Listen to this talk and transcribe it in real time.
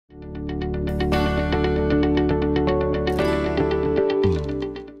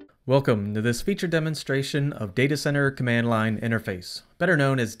Welcome to this feature demonstration of Datacenter Command-Line Interface, better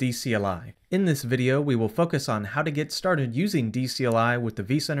known as DCLI. In this video, we will focus on how to get started using DCLI with the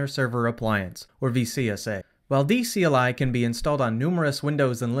vCenter Server Appliance, or VCSA. While DCLI can be installed on numerous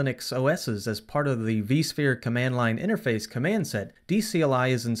Windows and Linux OSs as part of the vSphere Command-Line Interface command set,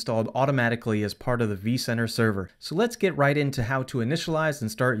 DCLI is installed automatically as part of the vCenter server. So let's get right into how to initialize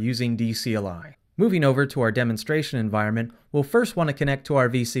and start using DCLI. Moving over to our demonstration environment, we'll first want to connect to our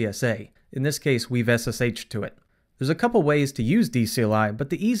VCSA. In this case, we've SSH'd to it. There's a couple ways to use DCLI,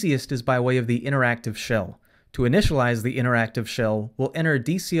 but the easiest is by way of the interactive shell. To initialize the interactive shell, we'll enter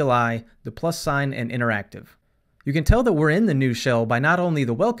DCLI, the plus sign, and interactive. You can tell that we're in the new shell by not only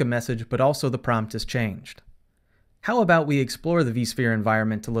the welcome message, but also the prompt is changed. How about we explore the vSphere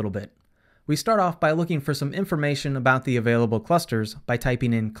environment a little bit? We start off by looking for some information about the available clusters by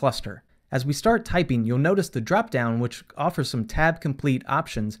typing in cluster. As we start typing, you'll notice the drop-down which offers some tab-complete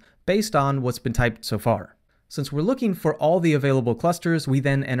options based on what's been typed so far. Since we're looking for all the available clusters, we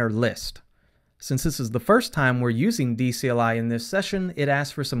then enter list. Since this is the first time we're using DCLI in this session, it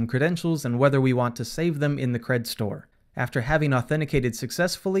asks for some credentials and whether we want to save them in the cred store. After having authenticated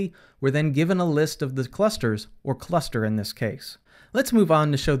successfully, we're then given a list of the clusters, or cluster in this case. Let's move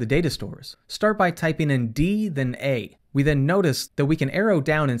on to show the data stores. Start by typing in D, then A. We then notice that we can arrow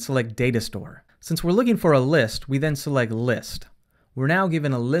down and select Data Store. Since we're looking for a list, we then select List. We're now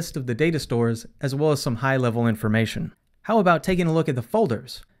given a list of the data stores as well as some high-level information. How about taking a look at the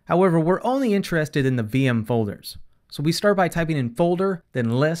folders? However, we're only interested in the VM folders. So we start by typing in folder,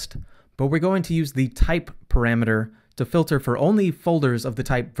 then list, but we're going to use the type parameter to filter for only folders of the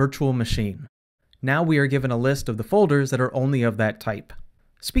type virtual machine. Now we are given a list of the folders that are only of that type.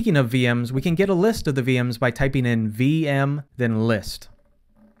 Speaking of VMs, we can get a list of the VMs by typing in VM, then list.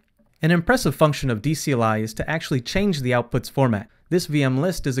 An impressive function of DCLI is to actually change the output's format. This VM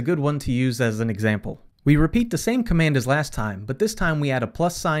list is a good one to use as an example. We repeat the same command as last time, but this time we add a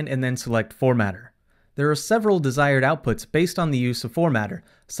plus sign and then select formatter. There are several desired outputs based on the use of formatter,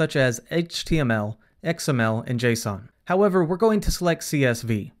 such as HTML, XML, and JSON. However, we're going to select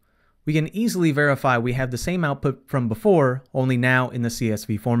CSV. We can easily verify we have the same output from before, only now in the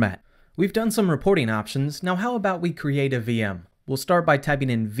CSV format. We've done some reporting options. Now how about we create a VM? We'll start by typing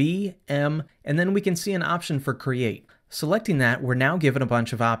in VM, and then we can see an option for create. Selecting that, we're now given a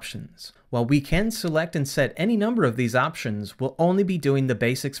bunch of options. While we can select and set any number of these options, we'll only be doing the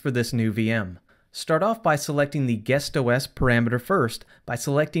basics for this new VM. Start off by selecting the guest OS parameter first, by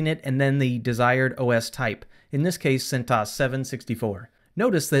selecting it and then the desired OS type, in this case CentOS 764.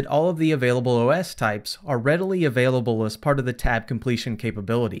 Notice that all of the available OS types are readily available as part of the tab completion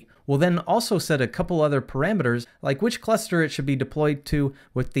capability. We'll then also set a couple other parameters, like which cluster it should be deployed to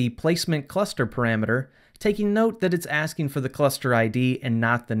with the placement cluster parameter, taking note that it's asking for the cluster ID and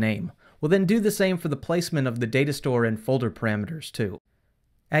not the name. We'll then do the same for the placement of the data store and folder parameters too.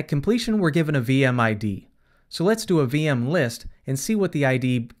 At completion, we're given a VM ID. So let's do a VM list and see what the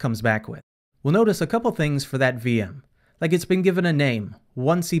ID comes back with. We'll notice a couple things for that VM. Like it's been given a name,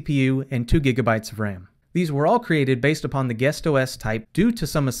 1 CPU, and 2 GB of RAM. These were all created based upon the guest OS type due to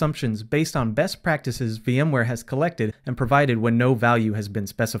some assumptions based on best practices VMware has collected and provided when no value has been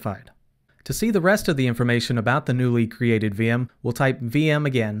specified. To see the rest of the information about the newly created VM, we'll type VM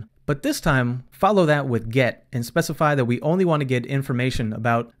again, but this time follow that with get and specify that we only want to get information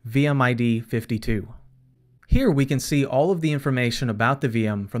about VM ID 52. Here we can see all of the information about the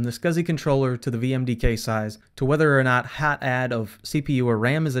VM, from the SCSI controller to the VMDK size, to whether or not hot add of CPU or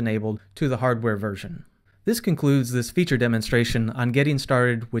RAM is enabled, to the hardware version. This concludes this feature demonstration on getting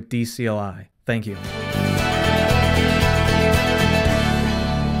started with DCLI. Thank you.